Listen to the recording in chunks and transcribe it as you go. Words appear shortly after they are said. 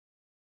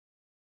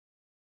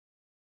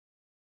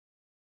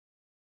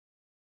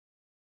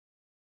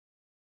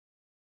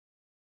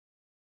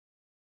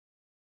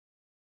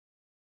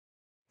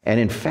And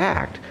in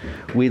fact,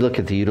 we look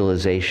at the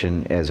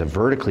utilization as a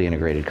vertically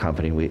integrated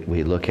company.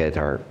 We look at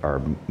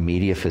our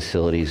media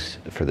facilities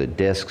for the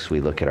disks, we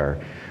look at our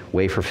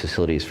wafer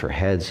facilities for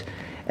heads,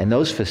 and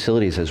those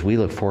facilities, as we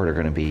look forward, are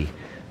going to be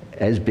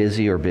as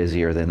busy or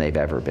busier than they've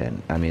ever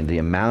been. I mean, the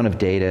amount of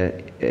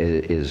data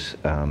is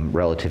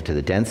relative to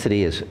the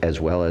density as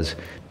well as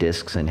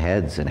disks and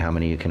heads and how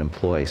many you can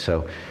employ.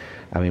 So,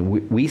 I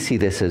mean, we see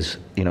this as,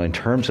 you know, in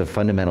terms of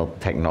fundamental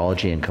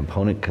technology and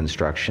component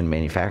construction,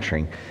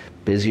 manufacturing,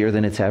 busier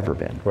than it's ever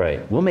been.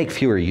 Right. We'll make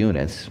fewer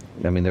units.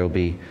 I mean, there will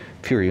be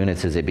fewer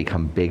units as they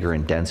become bigger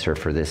and denser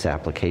for this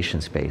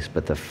application space,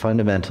 but the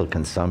fundamental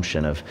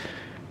consumption of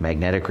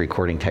magnetic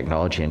recording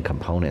technology and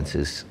components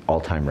is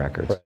all-time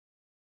records. Right.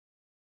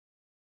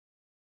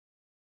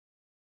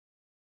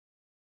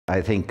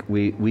 I think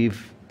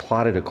we've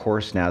plotted a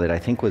course now that I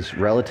think was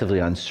relatively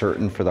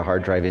uncertain for the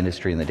hard drive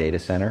industry and the data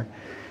center,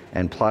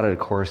 and plotted a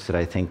course that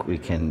I think we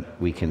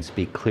can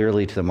speak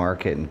clearly to the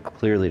market and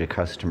clearly to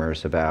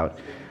customers about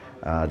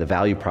the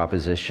value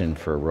proposition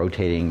for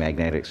rotating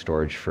magnetic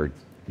storage for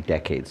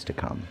decades to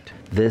come.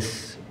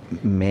 This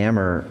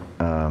MAMR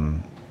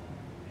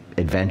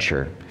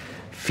adventure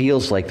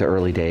feels like the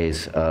early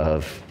days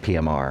of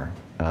PMR,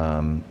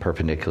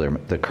 perpendicular,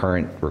 the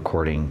current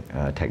recording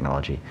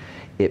technology.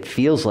 It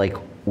feels like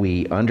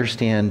we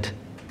understand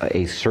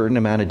a certain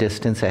amount of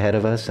distance ahead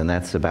of us, and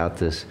that's about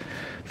this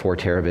 4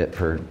 terabit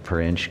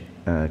per inch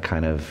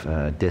kind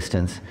of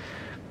distance.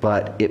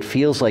 But it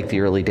feels like the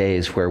early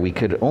days where we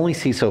could only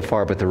see so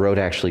far, but the road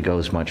actually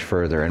goes much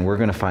further, and we're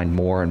going to find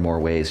more and more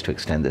ways to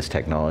extend this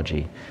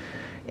technology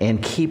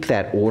and keep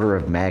that order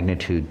of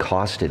magnitude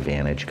cost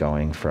advantage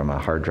going from a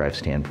hard drive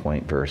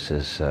standpoint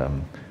versus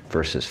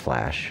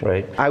flash.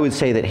 Right. I would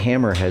say that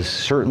HAMR has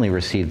certainly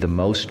received the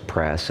most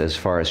press as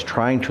far as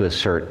trying to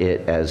assert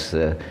it as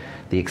the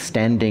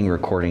extending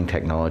recording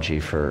technology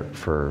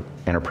for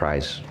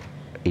enterprise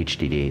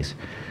HDDs.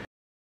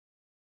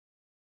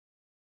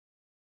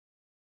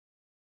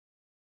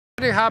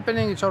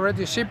 Happening, it's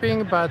already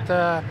shipping, but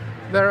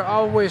there are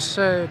always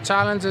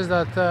challenges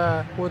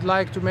that would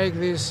like to make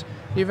this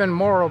even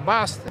more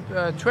robust.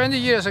 20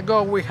 years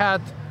ago we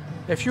had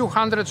a few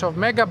hundreds of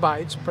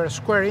megabytes per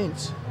square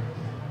inch,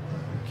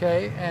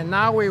 okay, and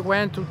now we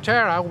went to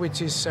tera,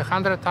 which is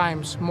 100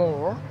 times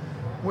more.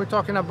 We're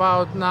talking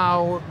about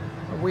now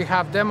we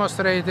have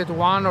demonstrated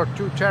 1 or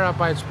 2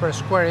 terabytes per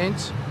square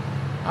inch.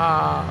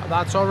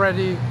 That's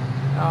already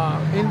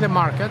in the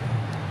market.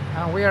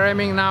 And we are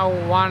aiming now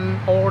one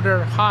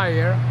order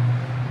higher,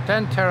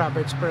 10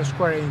 terabits per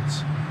square inch.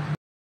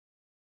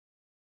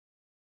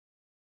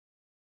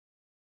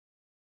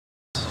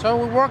 So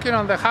we're working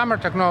on the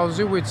HAMR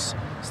technology, which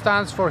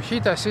stands for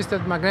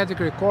heat-assisted magnetic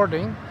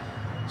recording.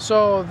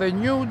 So the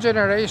new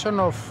generation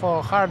of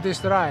hard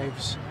disk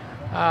drives,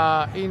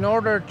 in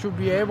order to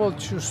be able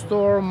to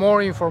store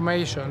more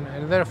information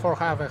and therefore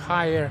have a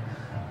higher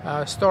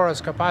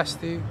storage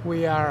capacity,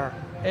 we are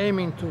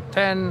aiming to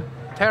 10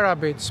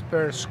 terabits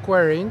per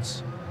square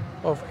inch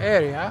of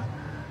area,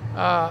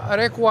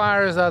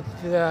 requires that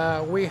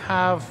we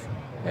have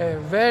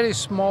very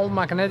small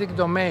magnetic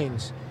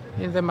domains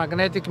in the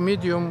magnetic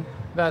medium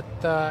that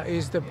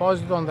is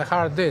deposited on the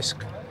hard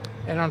disk,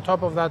 and on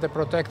top of that a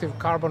protective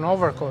carbon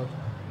overcoat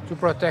to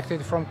protect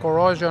it from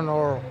corrosion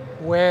or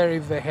wear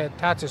if the head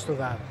touches to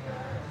that.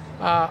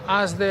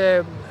 As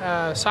the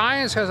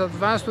science has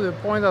advanced to the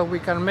point that we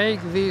can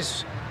make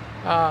these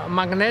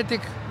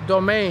magnetic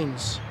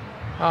domains,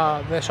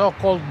 the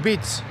so-called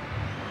bits,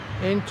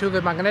 into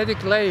the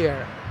magnetic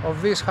layer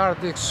of this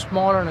hard disk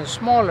smaller and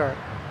smaller,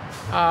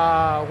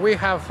 we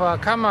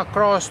have come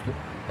across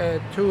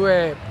to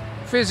a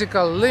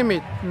physical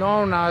limit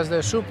known as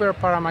the super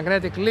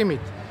paramagnetic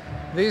limit.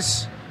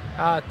 These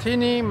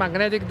teeny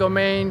magnetic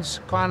domains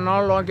can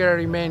no longer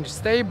remain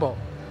stable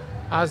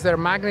as they're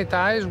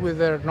magnetized with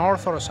their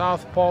north or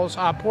south poles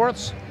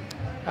upwards,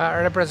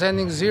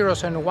 representing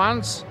zeros and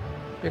ones,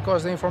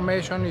 because the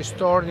information is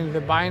stored in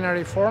the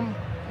binary form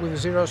with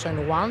zeros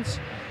and ones.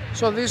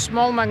 So these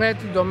small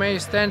magnetic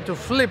domains tend to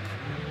flip,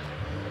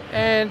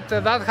 and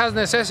that has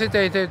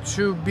necessitated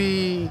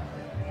the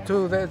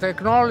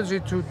technology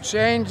to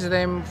change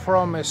them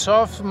from a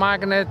soft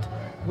magnet,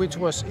 which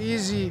was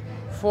easy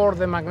for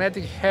the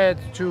magnetic head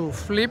to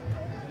flip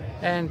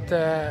and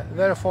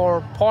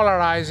therefore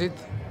polarize it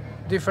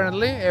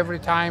differently every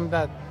time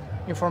that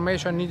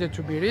information needed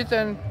to be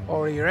written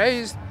or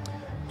erased,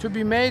 to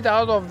be made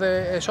out of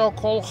the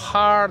so-called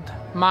hard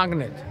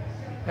magnet.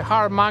 A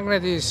hard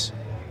magnet is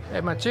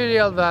a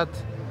material that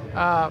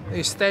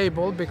is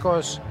stable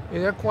because it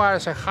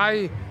requires a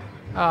high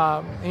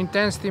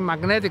intensity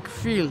magnetic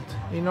field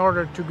in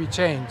order to be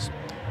changed.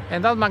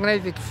 And that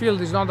magnetic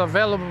field is not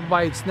available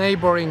by its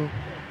neighboring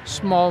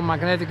small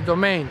magnetic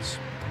domains.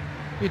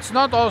 It's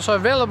not also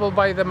available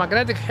by the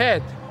magnetic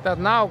head that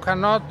now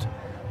cannot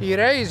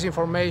erase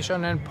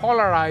information and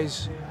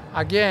polarize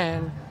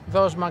again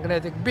those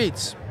magnetic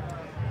bits.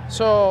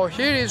 So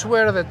here is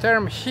where the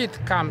term heat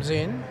comes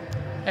in,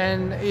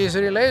 and is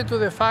related to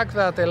the fact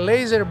that a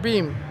laser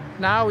beam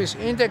now is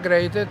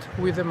integrated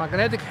with the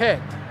magnetic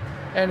head.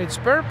 and its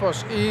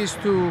purpose is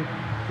to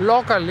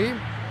locally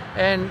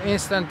and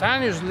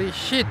instantaneously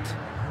hit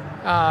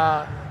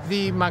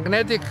the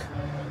magnetic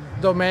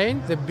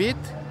domain, the bit,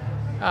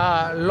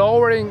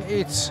 lowering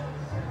its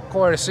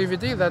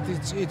coercivity, that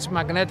its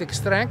magnetic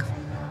strength,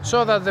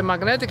 so that the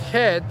magnetic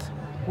head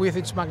with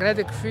its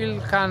magnetic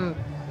field can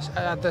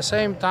at the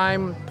same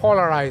time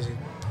polarize it.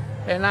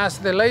 And as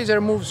the laser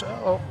moves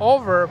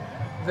over,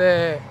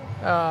 the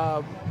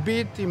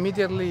bit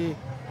immediately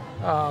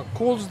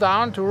cools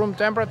down to room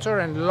temperature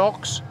and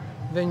locks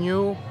the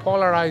new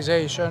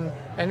polarization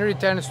and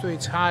returns to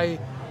its high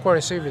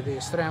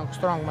coercivity,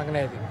 strong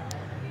magnetic.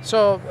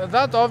 So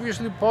that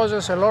obviously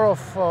poses a lot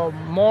of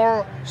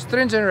more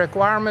stringent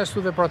requirements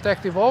to the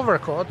protective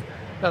overcoat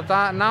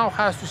that now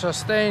has to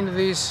sustain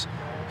these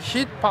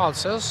heat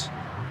pulses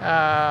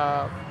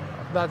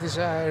that is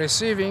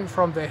receiving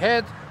from the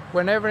head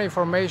whenever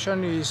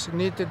information is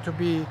needed to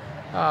be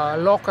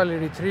locally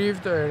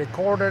retrieved,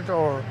 recorded,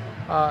 or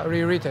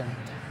rewritten.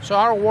 So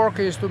our work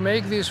is to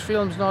make these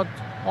films not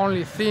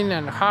only thin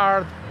and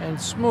hard and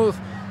smooth,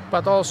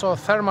 but also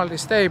thermally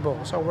stable.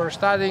 So we're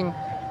studying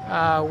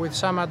with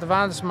some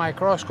advanced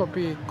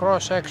microscopy,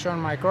 cross-section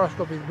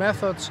microscopic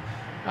methods,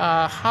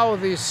 how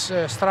this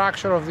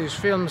structure of these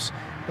films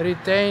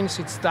retains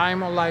its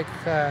diamond-like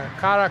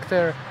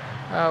character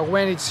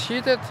when it's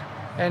heated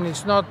and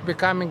it's not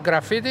becoming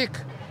graphitic,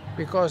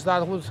 because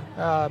that would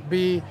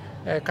be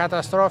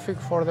catastrophic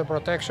for the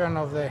protection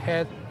of the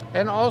head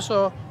and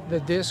also the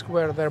disc,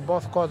 where they're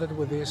both coated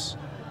with this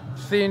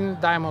thin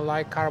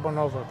diamond-like carbon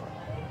overcoat.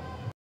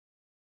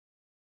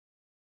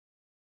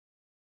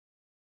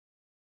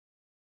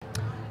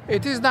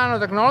 It is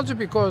nanotechnology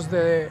because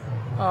the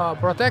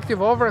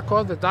protective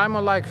overcoat, the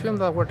diamond-like film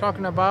that we're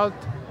talking about,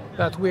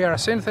 that we are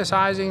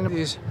synthesizing,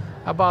 is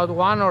about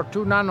 1 or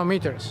 2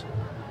 nanometers.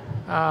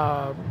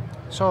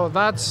 So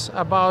that's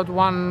about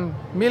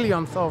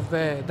 1/1,000,000th of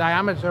the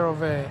diameter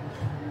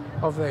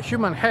of the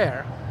human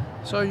hair.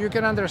 So you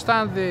can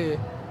understand the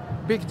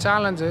big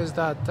challenges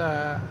that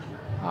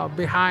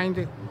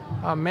behind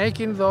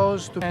making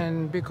those,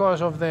 and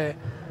because of the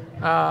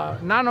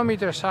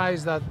nanometer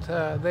size that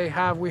they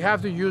have, we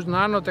have to use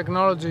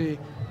nanotechnology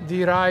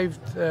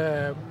derived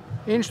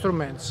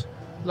instruments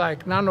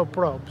like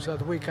nanoprobes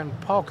that we can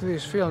poke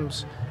these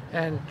films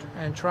and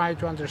try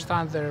to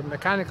understand their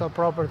mechanical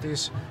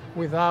properties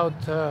without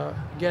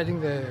getting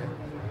the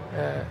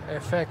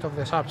effect of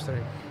the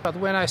substrate. But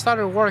when I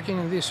started working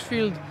in this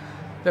field,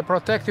 the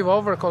protective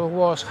overcoat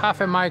was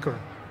 0.5 micron,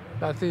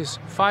 that is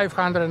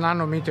 500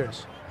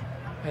 nanometers.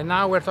 And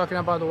now we're talking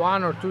about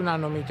 1 or 2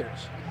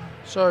 nanometers.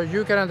 So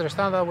you can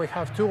understand that we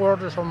have 2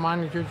 orders of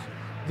magnitude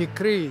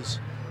decrease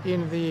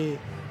in the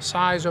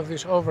size of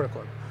this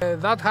overcoat.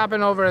 That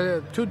happened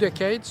over 2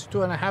 decades,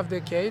 2.5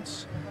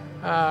 decades.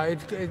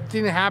 It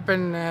didn't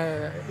happen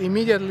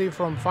immediately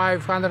from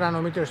 500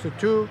 nanometers to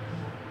 2.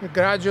 It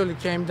gradually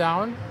came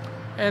down.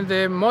 And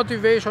the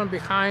motivation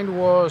behind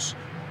was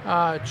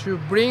to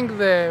bring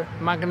the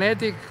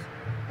magnetic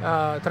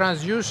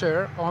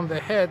transducer on the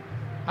head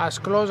as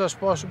close as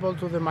possible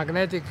to the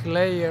magnetic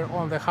layer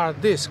on the hard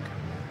disk.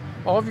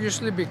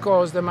 Obviously,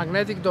 because the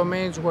magnetic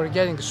domains were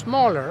getting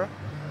smaller,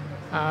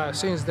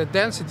 since the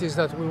densities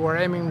that we were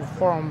aiming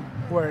for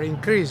were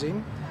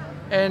increasing,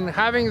 and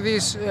having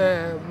these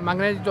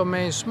magnetic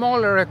domains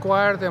smaller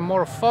required a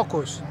more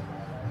focused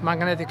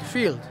magnetic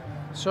field.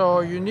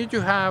 So you need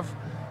to have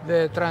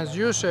the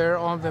transducer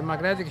on the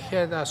magnetic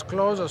head as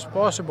close as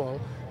possible,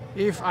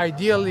 if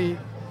ideally,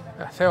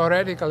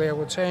 theoretically, I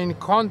would say, in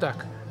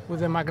contact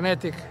with the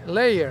magnetic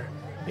layer,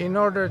 in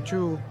order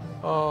to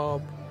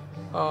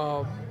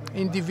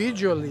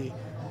individually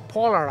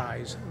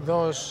polarize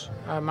those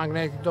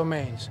magnetic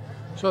domains.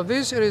 So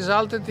this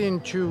resulted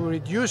into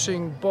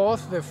reducing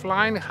both the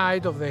flying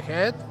height of the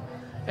head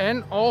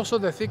and also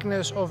the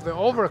thickness of the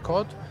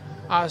overcoat,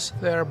 as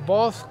they're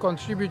both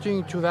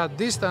contributing to that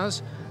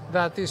distance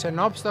that is an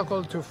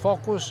obstacle to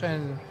focus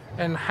and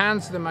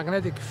enhance the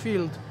magnetic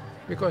field,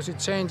 because it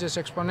changes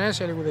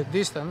exponentially with the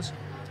distance.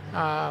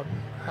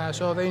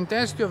 So the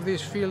intensity of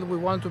this field we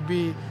want to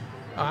be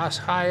as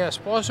high as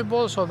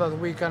possible, so that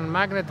we can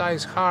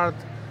magnetize hard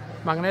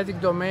magnetic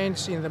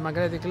domains in the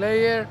magnetic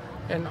layer,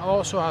 and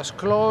also as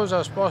close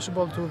as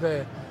possible to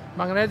the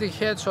magnetic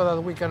head, so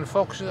that we can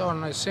focus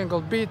on a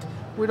single bit.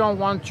 We don't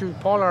want to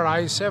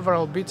polarize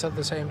several bits at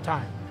the same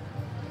time.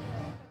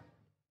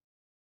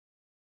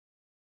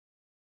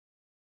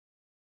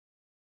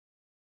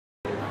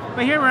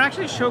 But here we're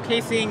actually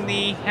showcasing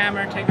the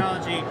HAMR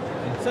technology.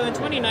 So in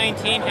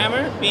 2019,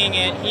 HAMR, being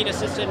a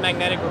heat-assisted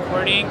magnetic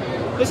recording,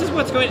 this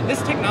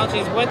technology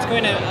is what's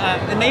going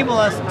to enable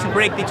us to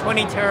break the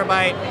 20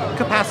 terabyte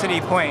capacity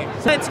point.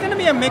 So it's going to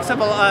be a mix of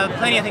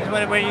plenty of things,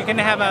 where you can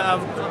have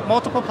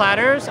multiple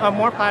platters,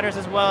 more platters,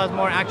 as well as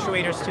more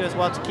actuators too, as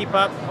well, to keep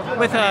up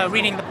with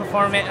reading the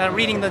performance,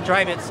 reading the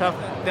drive itself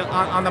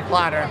on the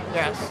platter.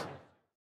 Yes.